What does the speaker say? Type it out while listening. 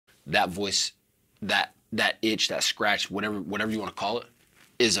that voice, that itch, that scratch, whatever you want to call it,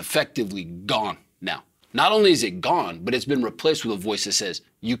 is effectively gone now. Not only is it gone, but it's been replaced with a voice that says,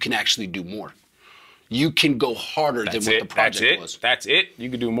 you can actually do more. You can go harder than what the project was. That's it. You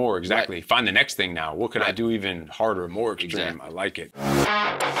can do more. Exactly. Right. Find the next thing now. What could I do even harder, more extreme? Exactly. I like it.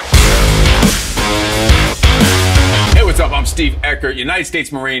 Hey, what's up? I'm Steve Eckert, United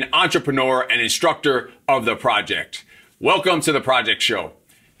States Marine, entrepreneur, and instructor of The Project. Welcome to The Project Show.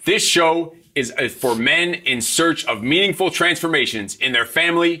 This show is for men in search of meaningful transformations in their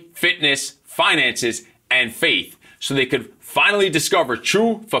family, fitness, finances, and faith, so they could finally discover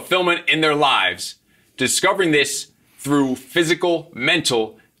true fulfillment in their lives. Discovering this through physical,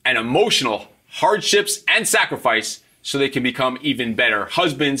 mental, and emotional hardships and sacrifice, so they can become even better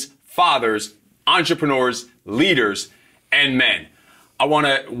husbands, fathers, entrepreneurs, leaders, and men. I want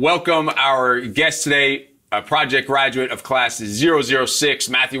to welcome our guest today, a project graduate of class 006,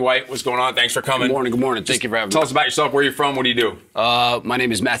 Matthew White. What's going on? Thanks for coming. Good morning. Good morning. Thank you for having me. Tell us about yourself. Where you're from. What do you do? My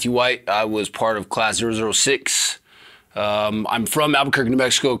name is Matthew White. I was part of class 006. I'm from Albuquerque, New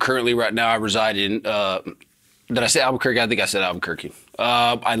Mexico. Currently, right now, I reside in, did I say Albuquerque? I think I said Albuquerque.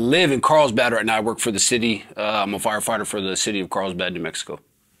 I live in Carlsbad right now. I work for the city. I'm a firefighter for the city of Carlsbad, New Mexico.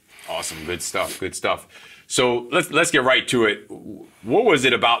 Awesome. Good stuff. Good stuff. So let's get right to it. What was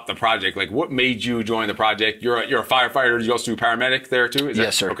it about the project? Like, what made you join the project? You're a firefighter. Did you also do paramedic there too?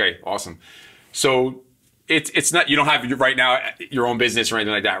 Yes, sir. Okay, awesome. So it's not, you don't have right now your own business or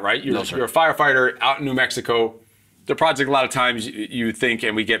anything like that, right? No, sir. You're a firefighter out in New Mexico. The project, a lot of times you think,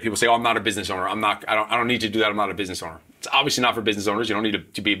 and we get people say, "Oh, I'm not a business owner. I don't need to do that. I'm not a business owner." It's obviously not for business owners. You don't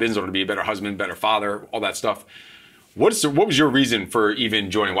need to be a business owner to be a better husband, better father, all that stuff. What was your reason for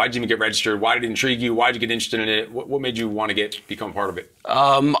even joining? Why did you even get registered? Why did it intrigue you? Why did you get interested in it? What made you want to become part of it?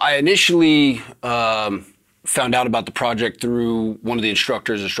 I initially found out about the project through one of the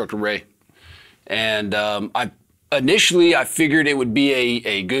instructors, Instructor Ray. And I figured it would be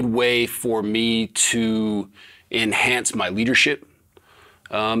a good way for me to enhance my leadership.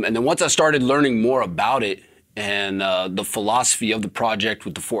 And then once I started learning more about it and the philosophy of the project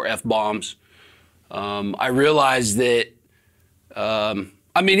with the 4 F-bombs, I realized that,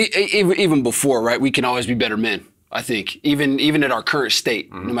 even before, right, we can always be better men, I think. Even at our current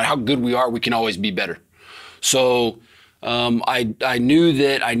state, no matter how good we are, we can always be better. So I knew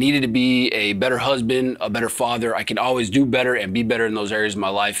that I needed to be a better husband, a better father. I can always do better and be better in those areas of my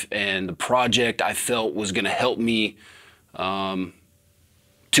life. And the project, I felt, was going to help me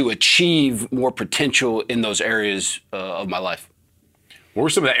to achieve more potential in those areas of my life. What were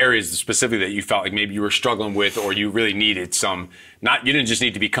some of the areas specifically that you felt like maybe you were struggling with, or you really needed you didn't just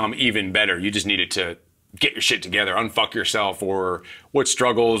need to become even better, you just needed to get your shit together, unfuck yourself, or what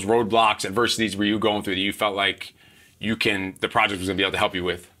struggles, roadblocks, adversities were you going through that you felt like the project was gonna be able to help you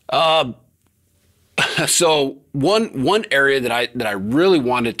with? So one area that I really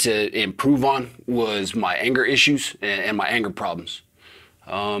wanted to improve on was my anger issues and my anger problems.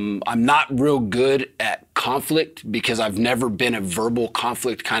 I'm not real good at conflict because I've never been a verbal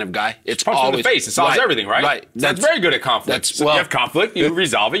conflict kind of guy. It's punch always him in the face. It solves everything, right? Right. That's very good at conflict. So you have conflict, you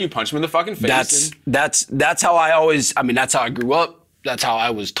resolve it, you punch him in the fucking face. That's how I always. I mean, that's how I grew up. That's how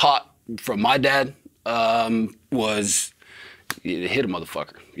I was taught from my dad. Was hit a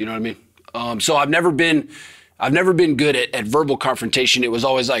motherfucker. You know what I mean? So I've never been good at verbal confrontation. It was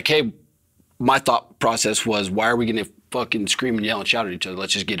always like, hey, my thought process was, why are we going to fucking scream and yell and shout at each other?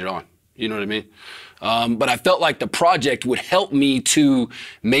 Let's just get it on. You know what I mean? But I felt like the project would help me to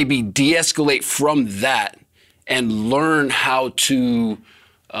maybe de-escalate from that and learn how to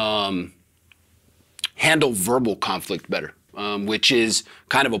handle verbal conflict better, which is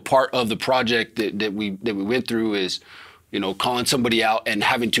kind of a part of the project that we went through is, calling somebody out and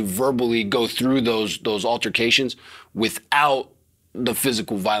having to verbally go through those altercations without the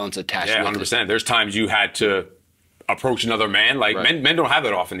physical violence attached. Yeah, 100%. There's times you had to approach another man. Like men don't have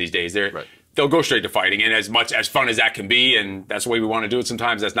that often these days. They'll go straight to fighting, and as much as fun as that can be, and that's the way we want to do it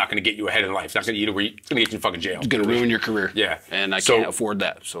sometimes, that's not going to get you ahead in life. It's not going to get you in fucking jail. It's going to ruin your career. Yeah. And I can't afford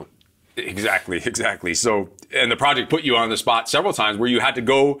that. So Exactly. So, and the project put you on the spot several times where you had to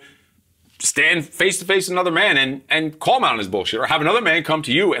go stand face to face with another man and call him out on his bullshit, or have another man come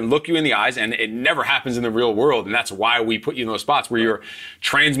to you and look you in the eyes, and it never happens in the real world. And that's why we put you in those spots where you're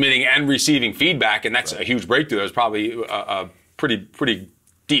transmitting and receiving feedback, and that's a huge breakthrough. There's probably a pretty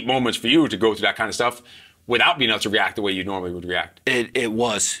deep moments for you to go through that kind of stuff without being able to react the way you normally would react. It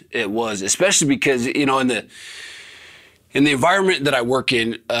was, especially because, in the environment that I work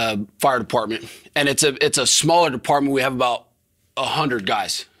in, fire department, and it's a smaller department. We have about 100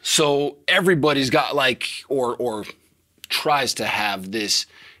 guys. So everybody's got or tries to have this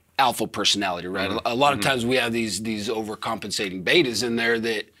alpha personality, right? A lot of times we have these overcompensating betas in there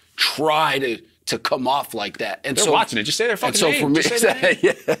that try to come off like that. And they're watching it. Just say their fucking so name. For me, Just say their name.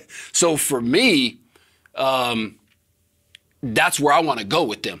 yeah. So for me, that's where I want to go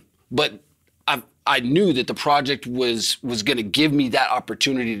with them. But I knew that the project was going to give me that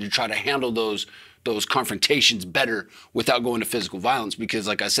opportunity to try to handle those confrontations better without going to physical violence, because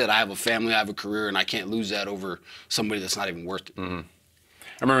like I said, I have a family, I have a career, and I can't lose that over somebody that's not even worth it. I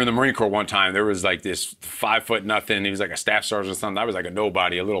remember in the Marine Corps one time, there was like this 5'0" nothing. He was like a staff sergeant or something. I was like a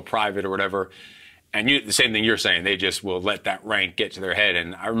nobody, a little private or whatever. And the same thing you're saying, they just will let that rank get to their head.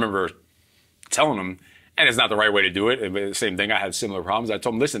 And I remember telling them, and it's not the right way to do it. The same thing, I had similar problems. I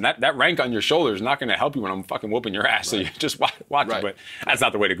told them, listen, that rank on your shoulder is not going to help you when I'm fucking whooping your ass. So you just watch it. But that's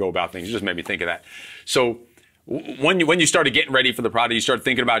not the way to go about things. It just made me think of that. So when you started getting ready for the project, you started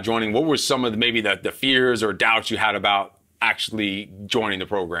thinking about joining, what were some of maybe the fears or doubts you had about actually joining the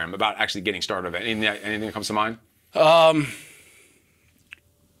program, about actually getting started? Anything that comes to mind?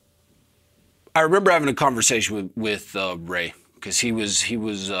 I remember having a conversation with Ray, because he was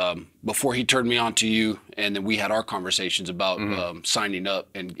before he turned me on to you, and then we had our conversations about signing up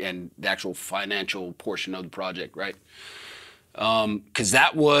and the actual financial portion of the project, right? Because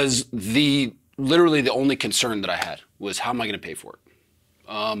that was literally the only concern that I had, was how am I going to pay for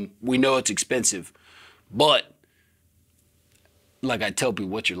it? We know it's expensive, but like I tell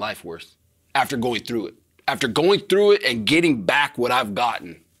people, what's your life worth after going through it? After going through it and getting back what I've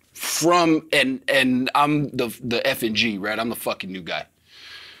gotten from, and I'm the F and G, right? I'm the fucking new guy.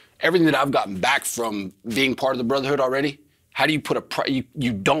 Everything that I've gotten back from being part of the Brotherhood already, how do you put a price?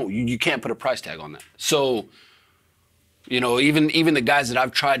 You can't put a price tag on that. So, even the guys that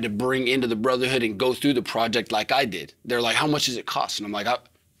I've tried to bring into the Brotherhood and go through the project like I did, they're like, how much does it cost? And I'm like,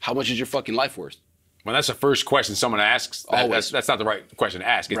 how much is your fucking life worth? Well, that's the first question someone asks. That's not the right question to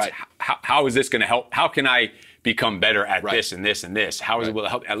ask. It's right. How is this going to help? How can I become better at this and this and this? How is it will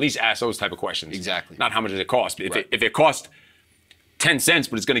help? At least ask those type of questions. Exactly. Not how much does it cost. If it costs 10 cents,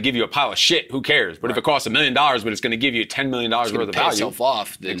 but it's going to give you a pile of shit, who cares? But if it costs $1 million, but it's going to give you $10 million worth of value. Itself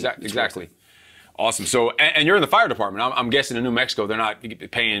off. Exactly. Awesome. So, and you're in the fire department. I'm guessing in New Mexico, they're not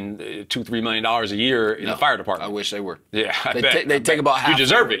paying $2-3 million a year in the fire department. I wish they were. Yeah, they take about half. You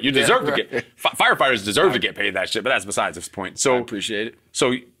deserve it. You deserve to get. Firefighters deserve to get paid that shit, but that's besides this point. So I appreciate it.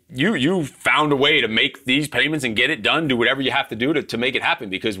 So you found a way to make these payments and get it done. Do whatever you have to do to make it happen,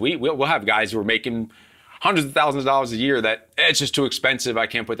 because we'll have guys who are making hundreds of thousands of dollars a year that it's just too expensive. I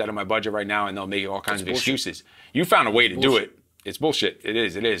can't put that in my budget right now, and they'll make all kinds of excuses. You found a way to do it. It's bullshit. It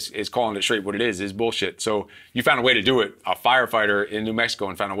is. It's calling it straight what it is bullshit. So you found a way to do it. A firefighter in New Mexico,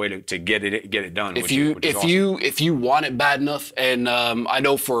 and found a way to get it done. If you want it bad enough, and I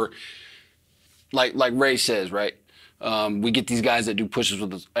know for like Ray says, right? We get these guys that do pushes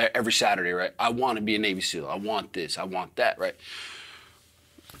with us every Saturday, right? I want to be a Navy SEAL. I want this. I want that, right?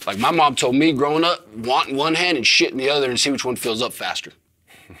 Like my mom told me growing up, want in one hand and shit in the other, and see which one fills up faster.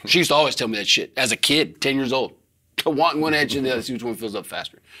 She used to always tell me that shit as a kid, 10 years old. Want in one hand and the other, see which one fills up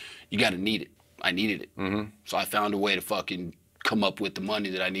faster. You got to need it. I needed it. So I found a way to fucking come up with the money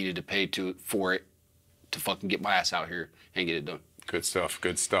that I needed to pay for it to fucking get my ass out here and get it done. Good stuff.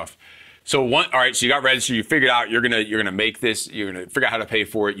 Good stuff. So all right, so you got registered, you figured out you're gonna make this, you're gonna figure out how to pay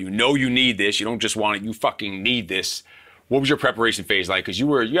for it. You know you need this. You don't just want it, you fucking need this. What was your preparation phase like? Because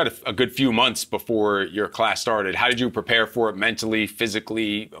you had a good few months before your class started. How did you prepare for it mentally,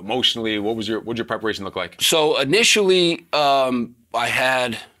 physically, emotionally? What'd your preparation look like? So initially, I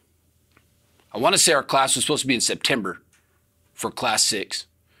want to say our class was supposed to be in September for class 6.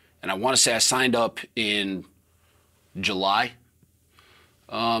 And I want to say I signed up in July.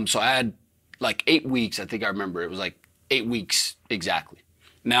 So I had like 8 weeks, I think I remember. It was like 8 weeks exactly.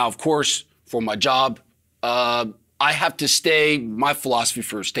 Now, of course, for my job, I have to stay, my philosophy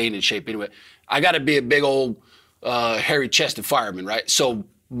for staying in shape anyway, I got to be a big old hairy-chested fireman, right? So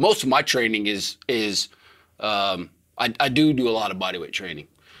most of my training is I do a lot of bodyweight training.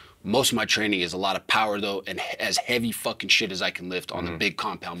 Most of my training is a lot of power, though, and as heavy fucking shit as I can lift on the big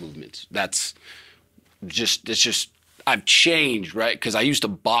compound movements. It's just, I've changed, right? Because I used to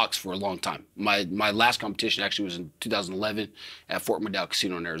box for a long time. My last competition actually was in 2011 at Fort Medal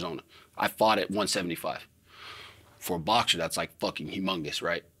Casino in Arizona. I fought at 175. For a boxer, that's like fucking humongous,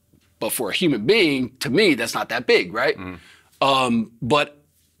 right? But for a human being, to me, that's not that big, right? But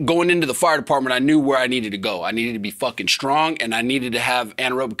going into the fire department, I knew where I needed to go. I needed to be fucking strong, and I needed to have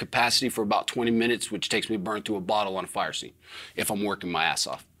anaerobic capacity for about 20 minutes, which takes me burn through a bottle on a fire scene if I'm working my ass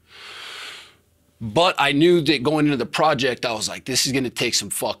off. But I knew that going into the project, I was like, this is gonna take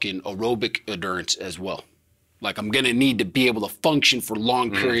some fucking aerobic endurance as well. Like I'm gonna need to be able to function for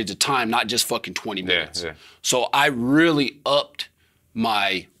long periods of time, not just fucking 20 minutes. Yeah. So I really upped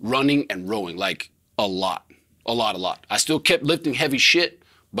my running and rowing, like a lot. I still kept lifting heavy shit,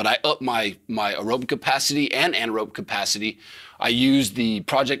 but I upped my aerobic capacity and anaerobic capacity. I used the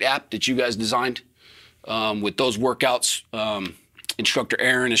project app that you guys designed with those workouts. Instructor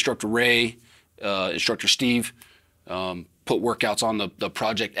Aaron, Instructor Ray, Instructor Steve put workouts on the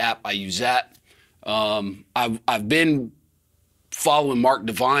project app. I use that. I've been following Mark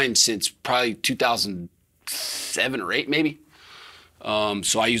Divine since probably 2007 or 8 maybe.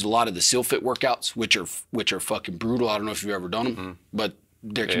 So I use a lot of the SealFit workouts, which are fucking brutal. I don't know if you've ever done them, but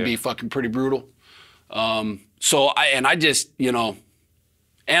they can be fucking pretty brutal. So I just, you know,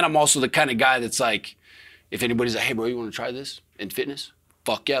 and I'm also the kind of guy that's like, if anybody's like, hey bro, you want to try this in fitness?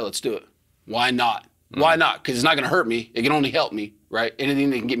 Fuck yeah, let's do it. Why not? Why not? Because it's not going to hurt me. It can only help me, right? Anything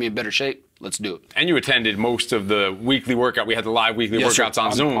that can get me in better shape, let's do it. And you attended most of the weekly workout. We had the live weekly workouts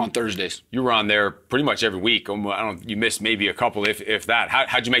on Zoom. On Thursdays. You were on there pretty much every week. You missed maybe a couple, if that.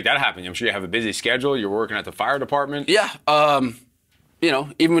 How'd you make that happen? I'm sure you have a busy schedule. You're working at the fire department. Yeah. You know,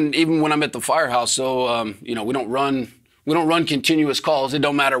 even when I'm at the firehouse, so you know, we don't run continuous calls. It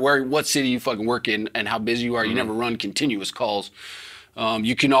don't matter what city you fucking work in and how busy you are. You never run continuous calls.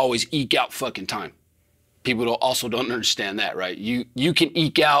 You can always eke out fucking time. People also don't understand that, right? You can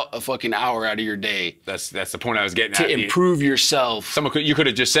eke out a fucking hour out of your day. That's the point I was getting to at. Improve yourself. You could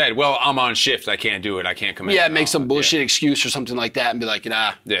have just said, well, I'm on shift. I can't do it. I can't come in. Yeah, make some bullshit excuse or something like that and be like,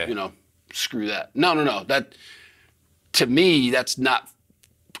 nah, you know, screw that. No. That, to me, that's not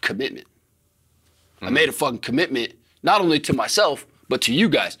commitment. I made a fucking commitment, not only to myself, but to you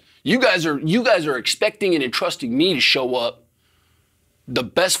guys. You guys are expecting and entrusting me to show up the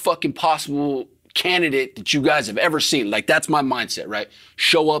best fucking possible candidate that you guys have ever seen. Like, that's my mindset, right?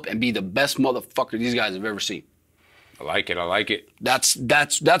 Show up and be the best motherfucker these guys have ever seen. I like it. That's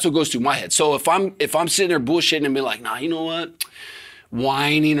what goes through my head. So if I'm sitting there bullshitting and be like, nah, you know what?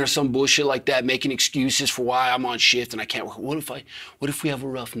 Whining or some bullshit like that, making excuses for why I'm on shift and I can't work. What if we have a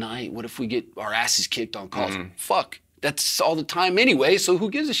rough night? What if we get our asses kicked on calls? Fuck. That's all the time anyway, so who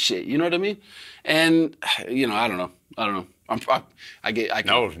gives a shit? You know what I mean? And, you know, I don't know. I hear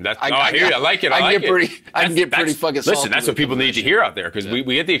you. I like it. I can get pretty fucking salty. Listen, that's what people need to hear out there, because we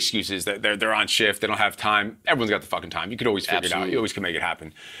get the excuses that they're on shift, they don't have time. Everyone's got the fucking time. You could always figure it out. You always can make it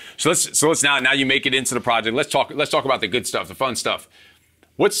happen. So let's now you make it into the project. Let's talk about the good stuff, the fun stuff.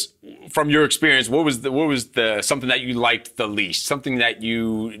 What's, from your experience, what was the something that you liked the least? Something that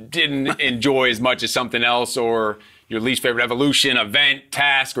you didn't enjoy as much as something else, or your least favorite evolution, event,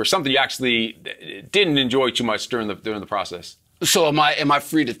 task, or something you actually didn't enjoy too much during the process? So am I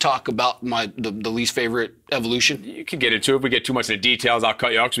free to talk about the least favorite evolution? You can get into it. If we get too much into details, I'll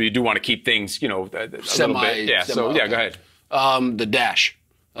cut you off, because you do want to keep things, you know, a little bit. Yeah. So yeah, go ahead. The dash.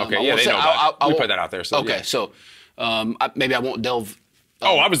 Okay. Yeah, they know that. We put that out there. So, okay. Yeah. So maybe I won't delve.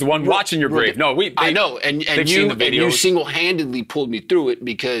 I was the one watching your grave. No, I know, and you single-handedly pulled me through it,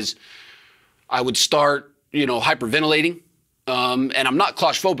 because I would start, you know, hyperventilating, and I'm not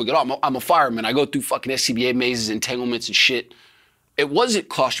claustrophobic at all. I'm a fireman. I go through fucking SCBA mazes, entanglements, and shit. It wasn't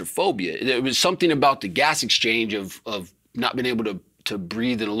claustrophobia. It was something about the gas exchange of not being able to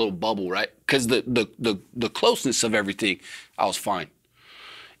breathe in a little bubble, right? Because the closeness of everything, I was fine.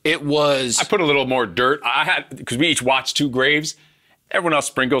 It was. I put a little more dirt. Because we each watched 2 graves. Everyone else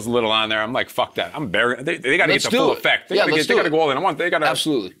sprinkles a little on there. I'm like, fuck that. I'm burying. They got to get the full effect. They got to go all in. They got to.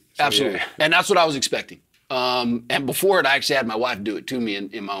 Absolutely. Yeah. And that's what I was expecting. And before it, I actually had my wife do it to me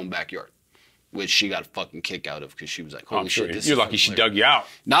in my own backyard, which she got a fucking kick out of, because she was like, holy shit. You're lucky she dug you out.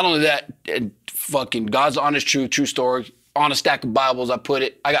 Not only that, fucking God's honest truth, true story. On a stack of Bibles, I put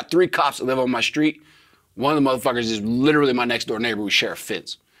it. I got 3 cops that live on my street. One of the motherfuckers is literally my next door neighbor. We share a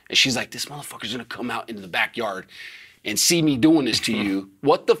fence. And she's like, this motherfucker's going to come out into the backyard and see me doing this to you.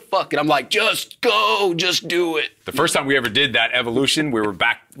 What the fuck? And I'm like, just go, just do it. The first time we ever did that evolution, we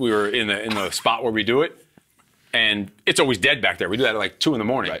were in the spot where we do it, and it's always dead back there. We do that at like 2 in the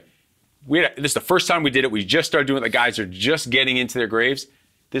morning. Right. This is the first time we did it. We just started doing it. The guys are just getting into their graves.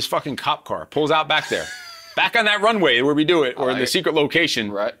 This fucking cop car pulls out back there, back on that runway where we do it, or in the secret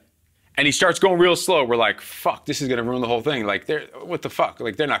location. Right. And he starts going real slow. We're like, fuck, this is going to ruin the whole thing. Like, what the fuck?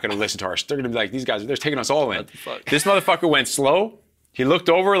 Like, they're not going to listen to us. They're going to be like, these guys, they're taking us all in. What the fuck? This motherfucker went slow. He looked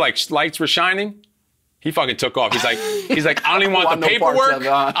over, like lights were shining. He fucking took off. He's like, I don't even want the paperwork.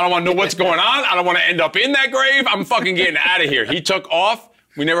 I don't want to know what's going on. I don't want to end up in that grave. I'm fucking getting out of here. He took off.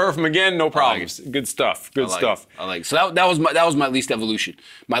 We never heard from him again. No problems. Good stuff. Good stuff. I like it. So that was my least evolution.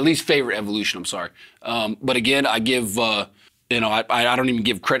 My least favorite evolution, I'm sorry. But again, I give you know, I don't even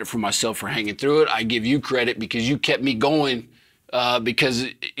give credit for myself for hanging through it. I give you credit because you kept me going. Because,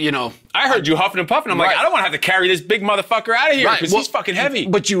 you know. I heard you huffing and puffing. I'm like, I don't want to have to carry this big motherfucker out of here because he's fucking heavy.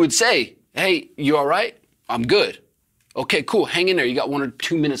 But you would say, hey, you all right? I'm good. Okay, cool. Hang in there. You got 1 or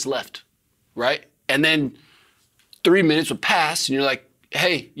 2 minutes left, right? And then 3 minutes would pass, and you're like,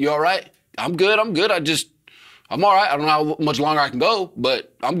 hey, you all right? I'm good. I'm good. I'm all right. I don't know how much longer I can go,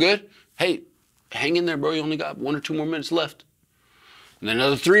 but I'm good. Hey, hang in there, bro. You only got 1 or 2 more minutes left. And then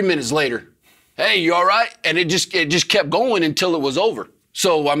another 3 minutes later, hey, you all right? And it just kept going until it was over.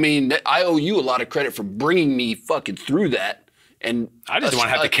 So, I mean, I owe you a lot of credit for bringing me fucking through that. And I just want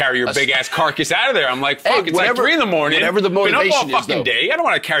to have to carry your big-ass carcass out of there. I'm like, fuck, it's like 3 in the morning. Whatever the motivation been up all is, fucking though. day. I don't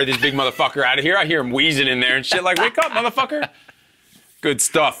want to carry this big motherfucker out of here. I hear him wheezing in there and shit. Like, wake up, motherfucker. Good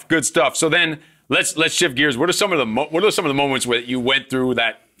stuff. Good stuff. So then let's shift gears. What are some of the moments where you went through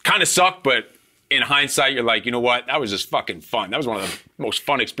that kind of sucked, but in hindsight, you're like, you know what? That was just fucking fun. That was one of the most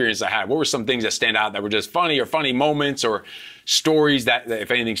fun experiences I had. What were some things that stand out that were just funny or funny moments or stories that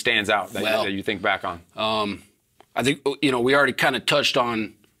if anything stands out that you think back on? I think, you know, we already kind of touched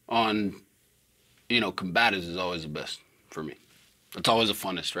on, you know, combatives is always the best for me. It's always the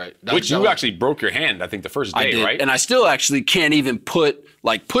funnest, right? Which you actually broke your hand, I think, the first day, I did. right? And I still actually can't even put,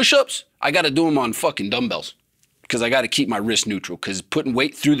 like, push-ups, I got to do them on fucking dumbbells because I got to keep my wrist neutral because putting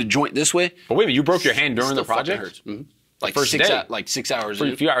weight through the joint this way. But wait a minute, you broke your hand during the project? Hurts. Mm-hmm. Like first day? Like 6 hours For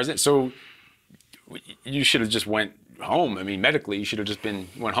in. a few hours in. So you should have just went home. I mean, medically, you should have just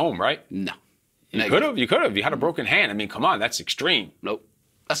went home, right? No. You could have. You could have. You had a broken hand. I mean, come on, that's extreme. Nope.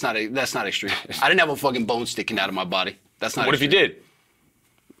 That's not extreme. I didn't have a fucking bone sticking out of my body. That's not What extreme. if you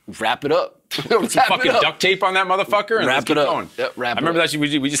did? Wrap it up. Put some fucking duct tape on that motherfucker and Wrap let's keep it up. going. Yep, wrap I it remember up. that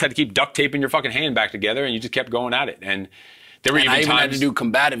we just had to keep duct taping your fucking hand back together and you just kept going at it. And there were And I even times had to do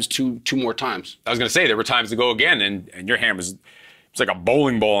combatives two more times. I was gonna say there were times to go again and your hand was it's like a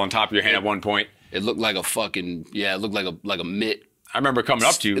bowling ball on top of your hand at one point. It looked like a fucking it looked like a mitt. I remember coming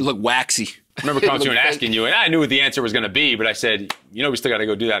up to you. It looked waxy. I remember coming to you and asking you, and I knew what the answer was going to be, but I said, you know, we still got to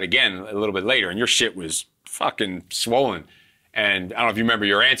go do that again a little bit later. And your shit was fucking swollen. And I don't know if you remember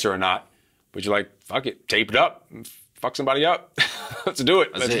your answer or not, but you're like, fuck it, tape it up, fuck somebody up. Let's do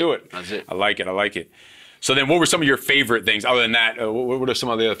it. Let's do it. That's it. I like it. I like it. So then what were some of your favorite things other than that? What are some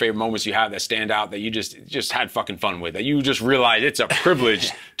of the other favorite moments you have that stand out that you just had fucking fun with, that you just realized it's a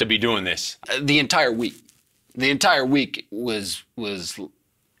privilege to be doing this? The entire week. The entire week was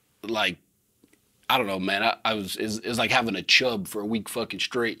like, I don't know, man. It was like having a chub for a week fucking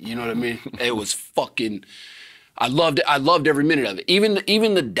straight. You know what I mean? It was fucking. I loved it. I loved every minute of it.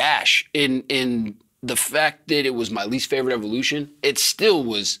 Even the dash in the fact that it was my least favorite evolution. It still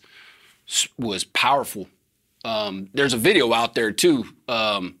was powerful. There's a video out there too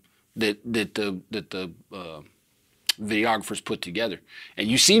that the videographers put together, and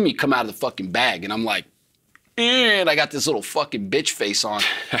you see me come out of the fucking bag, and I'm like. And I got this little fucking bitch face on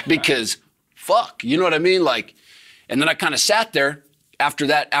because fuck, you know what I mean? Like, and then I kind of sat there after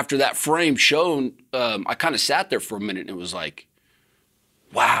that frame shown. I kind of sat there for a minute and it was like,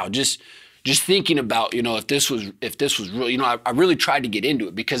 wow, just thinking about, you know, if this was real, you know, I really tried to get into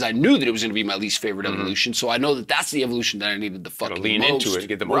it because I knew that it was going to be my least favorite evolution. So I know that that's the evolution that I needed the fucking lean most. into it,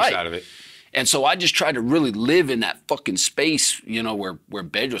 get the most out of it. And so I just tried to really live in that fucking space, you know, where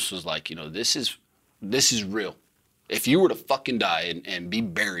Bedros was like, you know, this is real. If you were to fucking die and be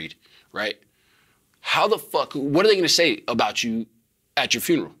buried, right? How the fuck, what are they going to say about you at your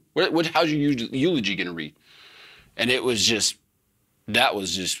funeral? How's your eulogy going to read? And it was just, that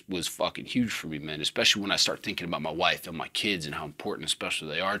was fucking huge for me, man. Especially when I start thinking about my wife and my kids and how important and special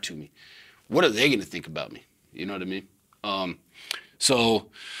they are to me. What are they going to think about me? You know what I mean?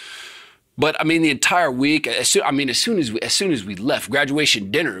 But I mean, the entire week, as soon as we left graduation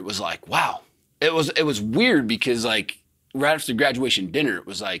dinner, it was like, wow. It was weird because like right after graduation dinner, it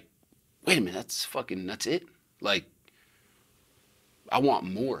was like, wait a minute, that's it? Like, I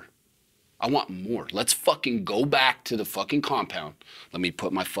want more. I want more. Let's fucking go back to the fucking compound. Let me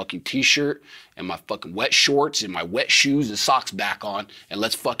put my fucking t-shirt and my fucking wet shorts and my wet shoes and socks back on and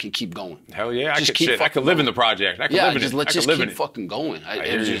let's fucking keep going. Hell yeah, I could live in the project. I could live in it. Let's just keep fucking going.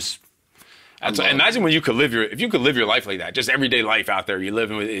 Imagine when you could if you could live your life like that, just everyday life out there. You're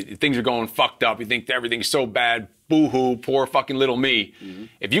living with it, things are going fucked up. You think everything's so bad. Boo-hoo, poor fucking little me. Mm-hmm.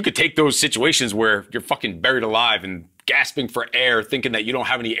 If you could take those situations where you're fucking buried alive and gasping for air, thinking that you don't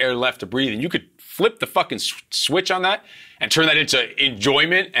have any air left to breathe, and you could flip the fucking switch on that and turn that into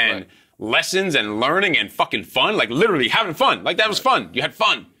enjoyment and lessons and learning and fucking fun, like literally having fun. Like that was fun. You had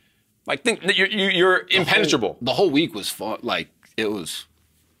fun. Like think that you're impenetrable. The whole week was fun. Like it was.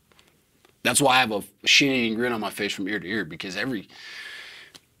 That's why I have a shit-eating grin on my face from ear to ear, because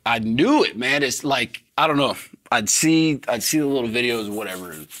I knew it, man. It's like, I don't know. I'd see the little videos or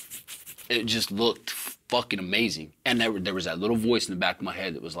whatever, and it just looked fucking amazing. And there was that little voice in the back of my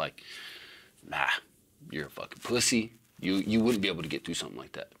head that was like, nah, you're a fucking pussy. You wouldn't be able to get through something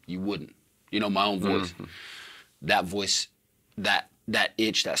like that. You wouldn't. You know, my own voice. Mm-hmm. That voice, that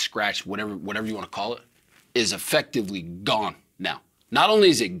itch, that scratch, whatever you want to call it, is effectively gone now. Not only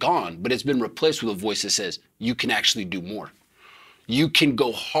is it gone, but it's been replaced with a voice that says, you can actually do more. You can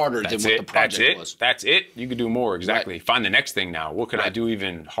go harder than what the project was. That's it. You can do more. Exactly. Right. Find the next thing now. What could I do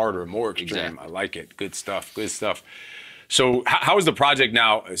even harder, more extreme? Exactly. I like it. Good stuff. Good stuff. So how is the project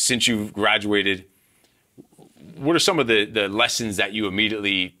now since you've graduated? What are some of the lessons that you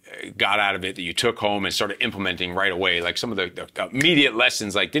immediately got out of it that you took home and started implementing right away? Like some of the immediate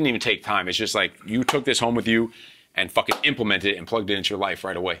lessons, like didn't even take time. It's just like you took this home with you and fucking implemented it and plugged it into your life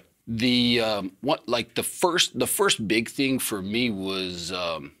right away. The first big thing for me was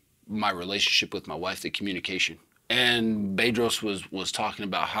my relationship with my wife, the communication. And Bedros was talking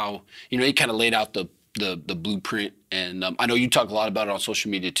about how, you know, he kind of laid out the blueprint, and I know you talk a lot about it on social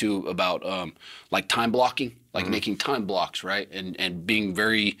media too, about like time blocking, like making time blocks, right, and being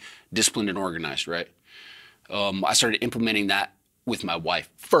very disciplined and organized, right. I started implementing that with my wife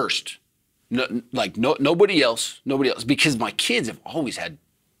first, nobody else, because my kids have always had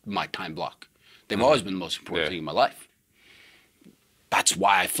my time block. They've always been the most important thing in my life. That's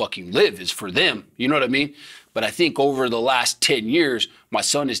why I fucking live, is for them. You know what I mean? But I think over the last 10 years, my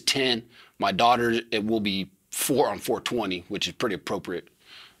son is 10. My daughter, it will be 4 on 420, which is pretty appropriate.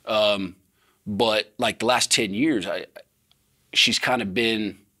 But like the last 10 years, she's kind of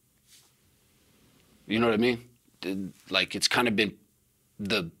been, you know what I mean? Like it's kind of been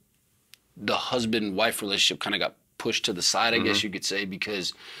the husband-wife relationship kind of got pushed to the side, I guess you could say,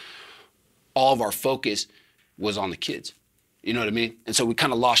 because all of our focus was on the kids. You know what I mean? And so we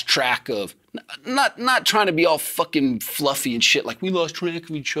kind of lost track of, not trying to be all fucking fluffy and shit, like we lost track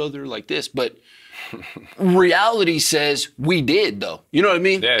of each other like this, but reality says we did, though. You know what I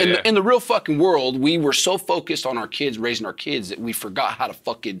mean? Yeah, in the real fucking world, we were so focused on our kids, raising our kids, that we forgot how to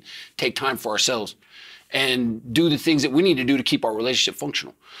fucking take time for ourselves and do the things that we need to do to keep our relationship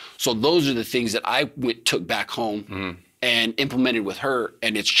functional. So those are the things that I took back home and implemented with her,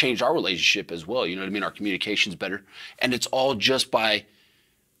 and it's changed our relationship as well. You know what I mean? Our communication's better. And it's all just by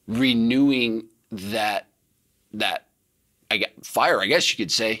renewing that fire, I guess you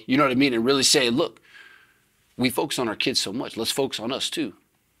could say. You know what I mean? And really say, look, we focus on our kids so much. Let's focus on us too.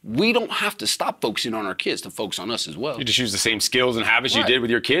 We don't have to stop focusing on our kids to focus on us as well. You just use the same skills and habits you did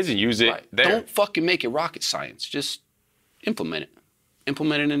with your kids and use it there. Don't fucking make it rocket science. Just implement it.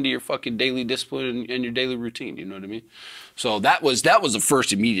 Implement it into your fucking daily discipline and your daily routine. You know what I mean? So that was the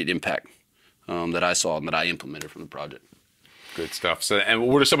first immediate impact that I saw and that I implemented from the project. Good stuff. So, and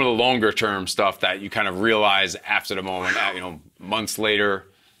what are some of the longer term stuff that you kind of realize after the moment, you know, months later,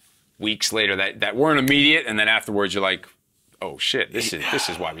 weeks later, that weren't immediate, and then afterwards you're like, oh shit, this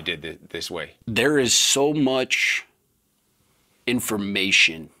is why we did it this way. There is so much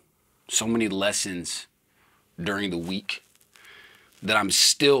information, so many lessons during the week that I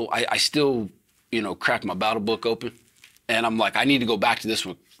still, you know, crack my battle book open, and I'm like, I need to go back to this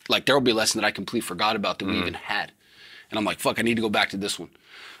one. Like there'll be a lesson that I completely forgot about that we even had, and I'm like, fuck, I need to go back to this one.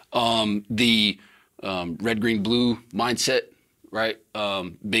 The red, green, blue mindset, right?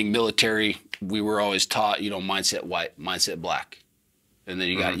 Being military, we were always taught, you know, mindset white, mindset black. And then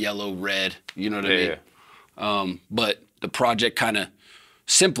you got yellow, red, you know what I mean? Yeah. But the project kind of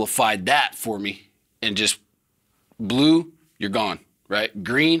simplified that for me, and just blue, you're gone, right?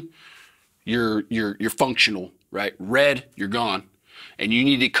 Green, you're functional, right? Red, you're gone. And you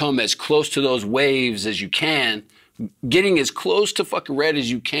need to come as close to those waves as you can, getting as close to fucking red as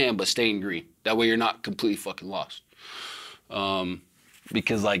you can, but staying green. That way you're not completely fucking lost.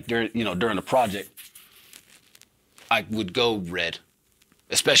 Because like during the project, I would go red,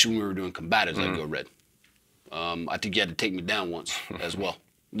 especially when we were doing combatives. I'd go red. I think you had to take me down once as well,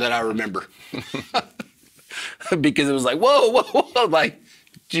 that I remember, because it was like whoa, like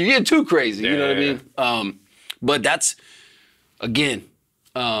you get too crazy. You know what I mean? But that's again,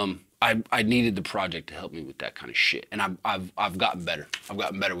 I needed the project to help me with that kind of shit, and I've gotten better. I've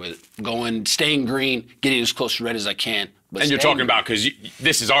gotten better with it. Staying green, getting as close to red as I can. And you're talking about, because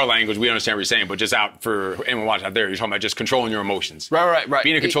this is our language, we understand what you're saying, but just out for anyone watching out there, you're talking about just controlling your emotions. Right.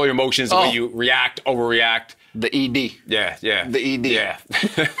 Being in control of your emotions, the way you react, overreact. The ED. Yeah. The ED. Yeah.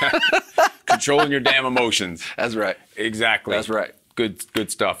 Controlling your damn emotions. That's right. Exactly. That's right.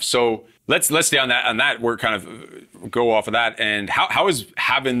 good stuff. So let's stay on that. We're kind of go off of that. And how is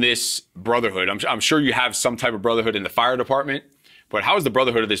having this brotherhood? I'm sure you have some type of brotherhood in the fire department, but how is the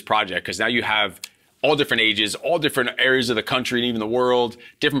brotherhood of this project? Because now you have all different ages, all different areas of the country and even the world,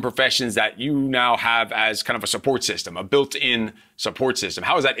 different professions that you now have as kind of a support system, a built-in support system.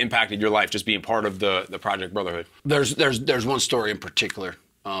 How has that impacted your life, just being part of the Project Brotherhood? There's one story in particular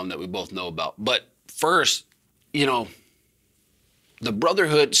that we both know about. But first, you know, the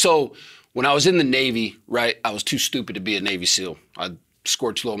brotherhood. So when I was in the Navy, right, I was too stupid to be a Navy SEAL. I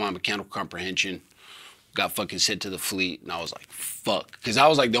scored too low on my mechanical comprehension. Got fucking sent to the fleet, and I was like, fuck. Because I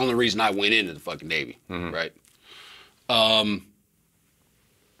was like the only reason I went into the fucking Navy, right? Got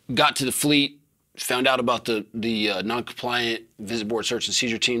to the fleet, found out about the non-compliant visit board search and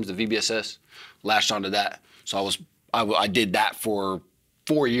seizure teams, the VBSS, latched onto that. So I did that for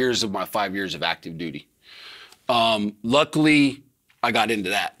 4 years of my 5 years of active duty. Luckily, I got into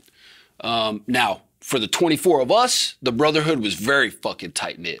that. Now, for the 24 of us, the brotherhood was very fucking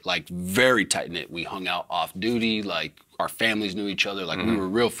tight-knit, like very tight-knit. We hung out off duty, like our families knew each other, like we were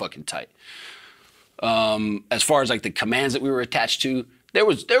real fucking tight. As far as like the commands that we were attached to, there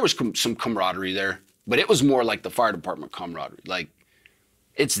was some camaraderie there, but it was more like the fire department camaraderie. Like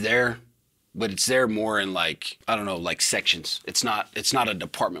it's there, but it's there more in like, I don't know, like sections. It's not a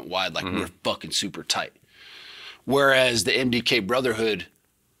department wide, like we're fucking super tight. Whereas the MDK brotherhood,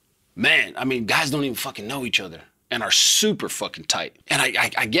 man, I mean, guys don't even fucking know each other and are super fucking tight. And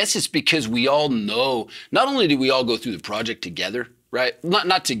I guess it's because we all know, not only do we all go through the project together, right?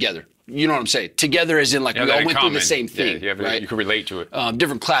 Not together, you know what I'm saying? Together as in like we all went through the same thing, right? You can relate to it.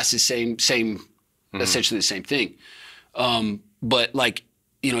 Different classes, same essentially the same thing. But like,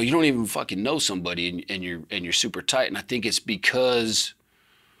 you know, you don't even fucking know somebody and you're super tight. And I think it's because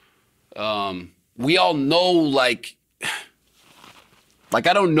we all know like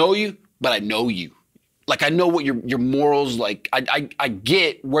I don't know you, but I know you. Like I know what your morals, like I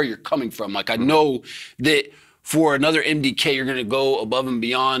get where you're coming from. Like I know that for another MDK, you're gonna go above and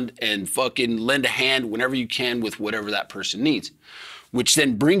beyond and fucking lend a hand whenever you can with whatever that person needs. Which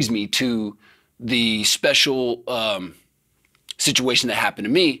then brings me to the special situation that happened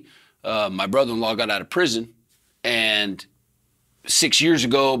to me. My brother-in-law got out of prison, and 6 years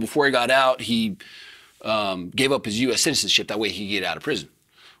ago, before he got out, he gave up his U.S. citizenship. That way he could get out of prison,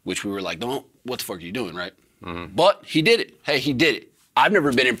 which we were like, don't, what the fuck are you doing, right? But he did it. Hey, he did it. I've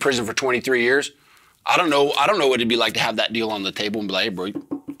never been in prison for 23 years. I don't know what it'd be like to have that deal on the table and be like, hey, bro,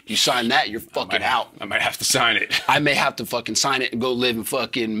 you sign that, you're fucking out. I might have to sign it. I may have to fucking sign it and go live in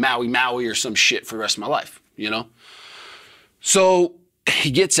fucking Maui or some shit for the rest of my life, you know? So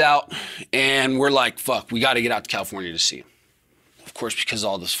he gets out, and we're like, fuck, we got to get out to California to see him. Of course, because of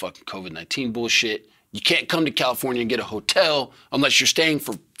all this fucking COVID-19 bullshit, you can't come to California and get a hotel unless you're staying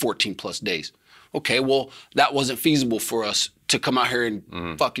for 14 plus days. Okay, well, that wasn't feasible for us to come out here and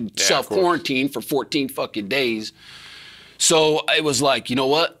fucking self-quarantine for 14 fucking days. So it was like, you know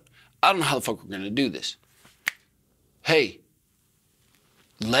what? I don't know how the fuck we're going to do this. Hey,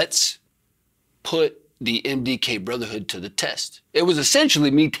 let's put the MDK Brotherhood to the test. It was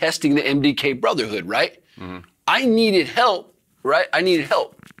essentially me testing the MDK Brotherhood, right? I needed help, right? I needed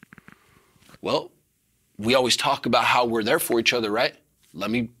help. Well, we always talk about how we're there for each other, right?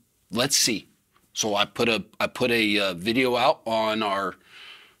 Let's see. So I put a video out on our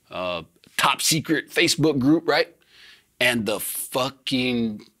top secret Facebook group, right? And the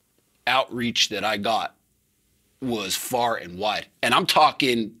fucking outreach that I got was far and wide. And I'm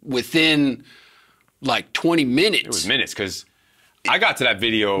talking within like 20 minutes. It was minutes, because I got to that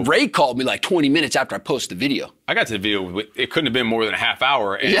video. Ray called me like 20 minutes after I posted the video. I got to the video, it couldn't have been more than a half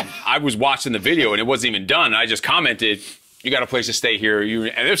hour. And I was watching the video and it wasn't even done. And I just commented, you got a place to stay here.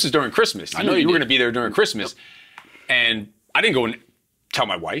 And this was during Christmas. I know you were going to be there during Christmas. And I didn't go and tell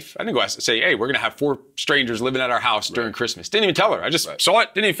my wife. I didn't go say, hey, we're going to have 4 strangers living at our house during Christmas. Didn't even tell her. I just saw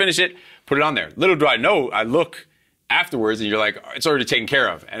it, didn't even finish it, put it on there. Little do I know, I look afterwards and you're like, it's already taken care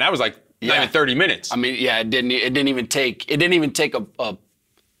of. And that was like not even 30 minutes. I mean, yeah, it didn't even take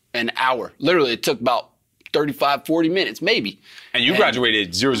an hour. Literally, it took about 35, 40 minutes, maybe. And you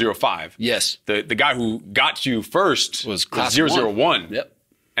graduated 005. Yes. The guy who got you first was class 001. Yep.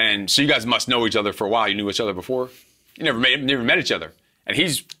 And so you guys must know each other for a while. You knew each other before? You never met each other. And I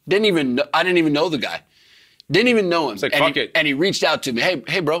didn't even know the guy. Didn't even know him. It's like, fuck it. And he reached out to me.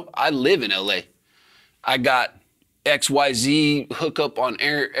 Hey, bro, I live in LA. I got XYZ hookup on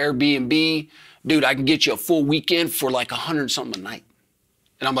Airbnb. Dude, I can get you a full weekend for like 100 something a night.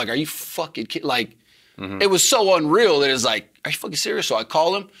 And I'm like, are you fucking kidding? Like, it was so unreal that it's like, are you fucking serious? So I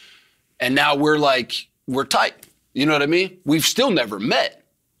call him, and now we're tight. You know what I mean? We've still never met,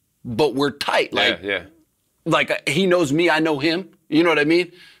 but we're tight. Like, like he knows me, I know him. You know what I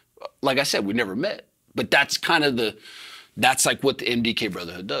mean? Like I said, we never met, but that's kind of that's like what the MDK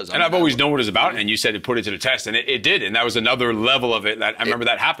Brotherhood does. And I've always known what it's about, and you said it put it to the test, and it did, and that was another level of it. That I remember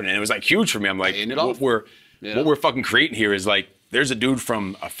that happening, and it was like huge for me. I'm like, what we're fucking creating here is like, there's a dude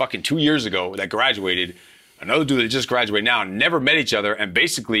from fucking 2 years ago that graduated, another dude that just graduated now, never met each other, and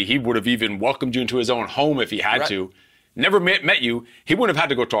basically he would have even welcomed you into his own home if he had to. Never met you, he wouldn't have had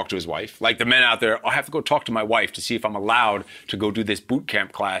to go talk to his wife. Like the men out there, I have to go talk to my wife to see if I'm allowed to go do this boot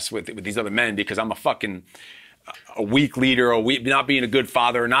camp class with these other men because I'm a weak leader, not being a good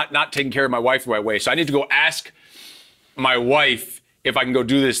father, not taking care of my wife the right way. So I need to go ask my wife if I can go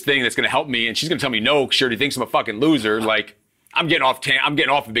do this thing that's going to help me, and she's going to tell me no because she already thinks I'm a fucking loser. Like, I'm getting off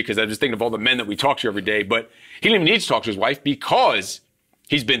of it because I'm just thinking of all the men that we talk to every day. But he didn't even need to talk to his wife because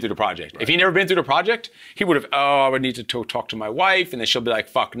he's been through the project. If he never been through the project, he would have, I would need to talk to my wife, and then she'll be like,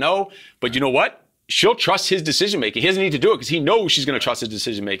 fuck no. But you know what? She'll trust his decision-making. He doesn't need to do it because he knows she's going to trust his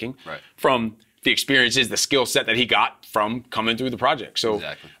decision-making from the experiences, the skill set that he got from coming through the project. So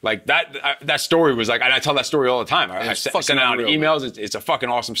like that story was like, and I tell that story all the time. I send out emails. It's a fucking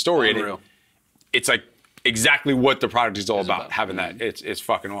awesome story. And it's like exactly what the project is all about. Having that, it's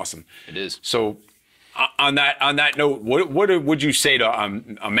fucking awesome. It is. So on that note, what would you say to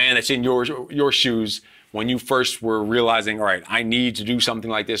a man that's in your shoes when you first were realizing, all right, I need to do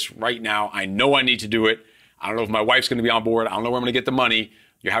something like this right now. I know I need to do it. I don't know if my wife's going to be on board. I don't know where I'm going to get the money.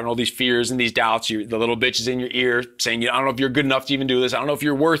 You're having all these fears and these doubts. The little bitch is in your ear saying, I don't know if you're good enough to even do this. I don't know if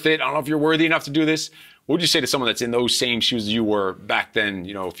you're worth it. I don't know if you're worthy enough to do this. What would you say to someone that's in those same shoes as you were back then,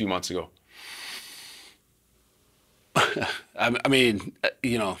 a few months ago? I mean,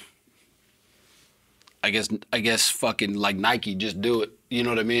 I guess fucking like Nike, just do it. You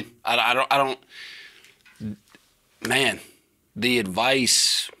know what I mean? I don't, man, the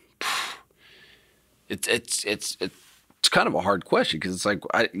advice, it's kind of a hard question because it's like,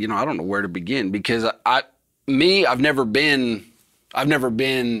 I don't know where to begin because I've never been,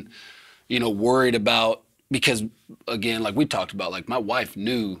 worried about, because again, like we talked about, like my wife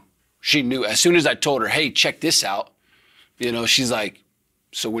she knew as soon as I told her, hey, check this out, she's like,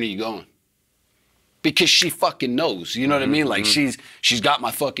 so when are you going? Because she fucking knows, you know what I mean? Like she's got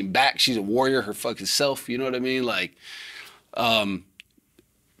my fucking back. She's a warrior, her fucking self, you know what I mean? Like,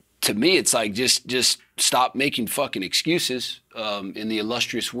 to me, it's like, just stop making fucking excuses. In the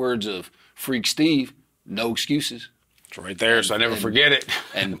illustrious words of Freak Steve, no excuses. It's right there, so I never forget it.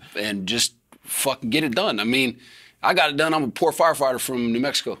 and just fucking get it done. I mean, I got it done. I'm a poor firefighter from New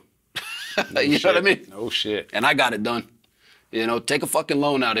Mexico. You know what I mean? No shit. And I got it done. Take a fucking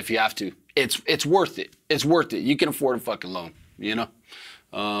loan out if you have to. It's worth it. It's worth it. You can afford a fucking loan,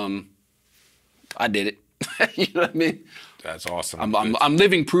 I did it. You know what I mean? That's awesome. I'm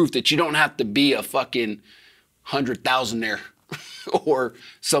living proof that you don't have to be a fucking 100,000-aire or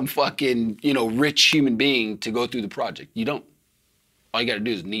some fucking, rich human being to go through the project. You don't. All you got to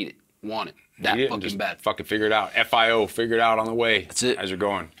do is need it, want it, fucking bad. Fucking figure it out. FIO, figure it out on the way. That's it. As you're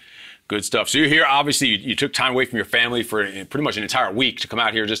going. Good stuff. So you're here, obviously, you took time away from your family for pretty much an entire week to come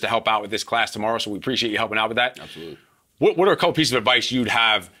out here just to help out with this class tomorrow, so we appreciate you helping out with that. Absolutely. What are a couple pieces of advice you'd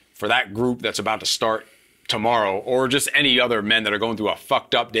have for that group that's about to start tomorrow, or just any other men that are going through a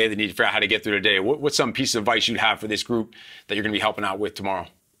fucked up day that need to figure out how to get through the day? What's some piece of advice you'd have for this group that you're going to be helping out with tomorrow?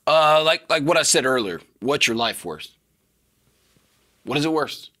 Like what I said earlier, what's your life worth? What is it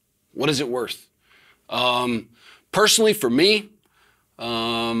worth? What is it worth? Personally, for me,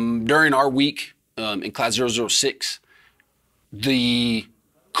 during our week in class 006, the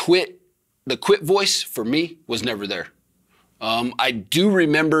quit voice for me was never there. I do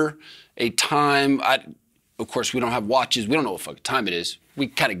remember a time, of course, we don't have watches. We don't know what fucking time it is. We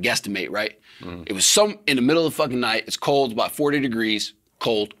kind of guesstimate, right? It was in the middle of the fucking night. It's cold, about 40 degrees,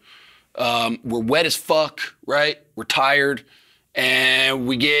 cold. We're wet as fuck, right? We're tired. And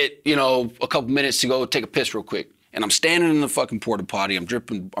we get, a couple minutes to go take a piss real quick. And I'm standing in the fucking porta potty. I'm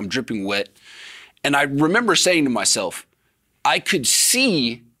dripping wet. And I remember saying to myself, I could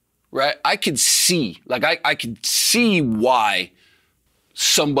see, right? I could see why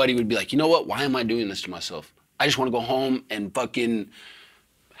somebody would be like, you know what? Why am I doing this to myself? I just want to go home and fucking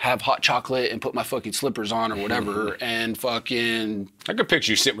have hot chocolate and put my fucking slippers on or whatever and fucking... I could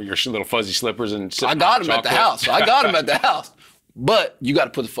picture you sitting with your little fuzzy slippers and sipping I got them chocolate. at the house. I got them at the house. But you got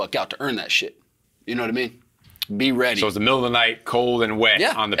to put the fuck out to earn that shit. You know what I mean? Be ready. So it's the middle of the night, cold and wet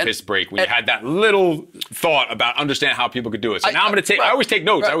on the piss break when you had that little thought about understand how people could do it. So now I'm going to take, I always take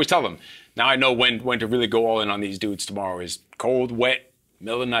notes. I always tell them. Now I know when to really go all in on these dudes tomorrow is cold, wet,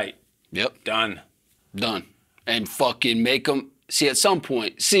 middle of the night. Yep. Done. and fucking make them. See, at some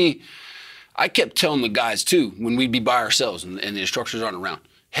point, I kept telling the guys too, when we'd be by ourselves and the instructors aren't around,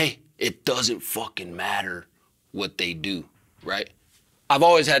 hey, it doesn't fucking matter what they do, right? I've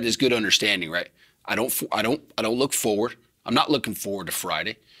always had this good understanding, right? I don't look forward. I'm not looking forward to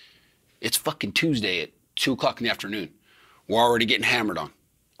Friday. It's fucking Tuesday at 2 o'clock in the afternoon. We're already getting hammered on.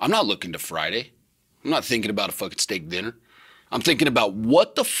 I'm not looking to Friday. I'm not thinking about a fucking steak dinner. I'm thinking about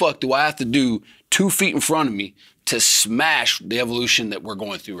what the fuck do I have to do 2 feet in front of me to smash the evolution that we're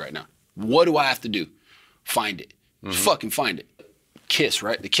going through right now? What do I have to do? Find it. Just fucking find it. KISS,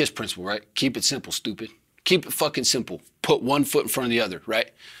 right? The KISS principle, right? Keep it simple, stupid. Keep it fucking simple. Put one foot in front of the other,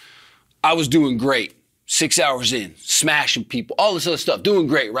 right? I was doing great. 6 hours in, smashing people, all this other stuff, doing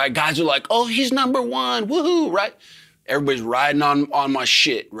great, right? Guys are like, oh, he's number 1, woohoo, right? Everybody's riding on my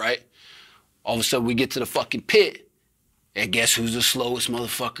shit, right? All of a sudden we get to the fucking pit, and guess who's the slowest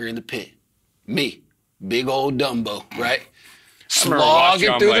motherfucker in the pit? Me, big old Dumbo, right?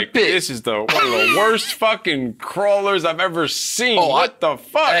 Slogging through the pit. This is one of the worst fucking crawlers I've ever seen. Oh, what the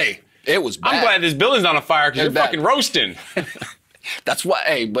fuck? Hey, it was bad. I'm glad this building's not on fire because you're fucking roasting. That's why,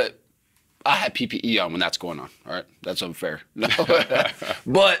 hey, but I had PPE on when that's going on, all right? That's unfair. No.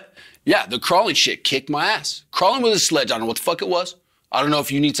 But, yeah, the crawling shit kicked my ass. Crawling with a sledge, I don't know what the fuck it was. I don't know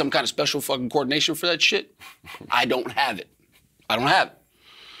if you need some kind of special fucking coordination for that shit. I don't have it. I don't have it.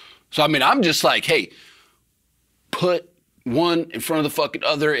 So, I mean, I'm just like, hey, put one in front of the fucking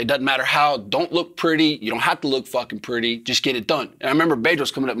other. It doesn't matter how. Don't look pretty. You don't have to look fucking pretty. Just get it done. And I remember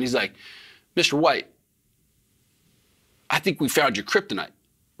Bedros coming up and he's like, Mr. White, I think we found your kryptonite.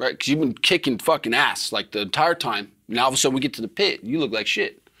 Right? Because you've been kicking fucking ass like the entire time. Now all of a sudden we get to the pit. You look like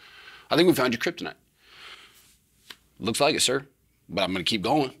shit. I think we found your kryptonite. Looks like it, sir. But I'm going to keep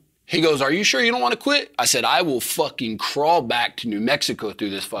going. He goes, are you sure you don't want to quit? I said, I will fucking crawl back to New Mexico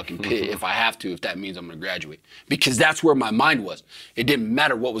through this fucking pit if I have to, if that means I'm going to graduate. Because that's where my mind was. It didn't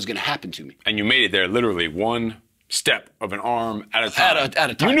matter what was going to happen to me. And you made it there literally one step of an arm at a time. At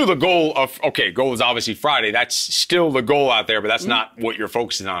a time. You knew the goal of, okay, goal is obviously Friday. That's still the goal out there, but that's not what you're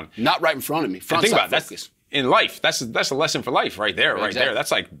focusing on. Not right in front of me. Front think about it, that's in life. That's a lesson for life right there, right there.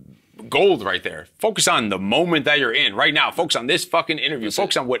 That's like gold right there. Focus on the moment that you're in right now. Focus on this fucking interview.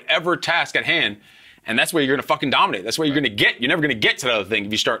 Focus on whatever task at hand. And that's where you're going to fucking dominate. That's where you're going to get. You're never going to get to the other thing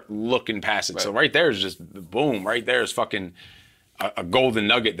if you start looking past it. So right there is just boom. Right there is fucking a golden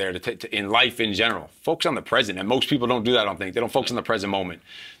nugget there in life in general. Focus on the present. And most people don't do that, I don't think. They don't focus on the present moment.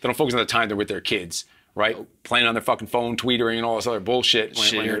 They don't focus on the time they're with their kids, right? Playing on their fucking phone, tweetering, and all this other bullshit.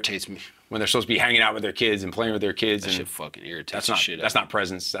 Shit irritates me. When they're supposed to be hanging out with their kids and playing with their kids. That shit fucking irritates the shit. That's not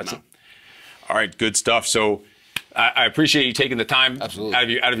presence. That's all right, good stuff. So I appreciate you taking the time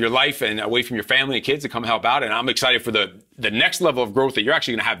out of your life and away from your family and kids to come help out. And I'm excited for the next level of growth that you're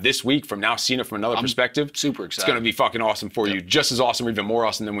actually going to have this week from now seeing it from another perspective. Super excited. It's going to be fucking awesome for you. Just as awesome or even more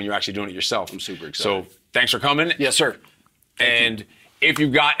awesome than when you're actually doing it yourself. I'm super excited. So thanks for coming. Yes, sir. And if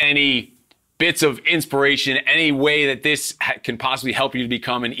you've got any bits of inspiration, any way that this can possibly help you to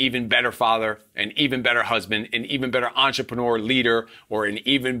become an even better father, an even better husband, an even better entrepreneur, leader, or an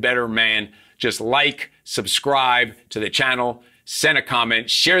even better man, just like, subscribe to the channel, send a comment,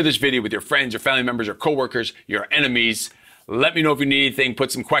 share this video with your friends, your family members, your coworkers, your enemies. Let me know if you need anything.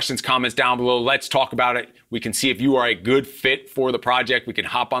 Put some questions, comments down below. Let's talk about it. We can see if you are a good fit for the project. We can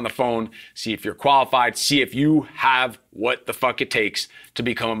hop on the phone, see if you're qualified, see if you have what the fuck it takes to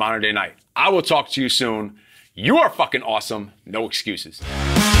become a modern day knight. I will talk to you soon. You are fucking awesome. No excuses.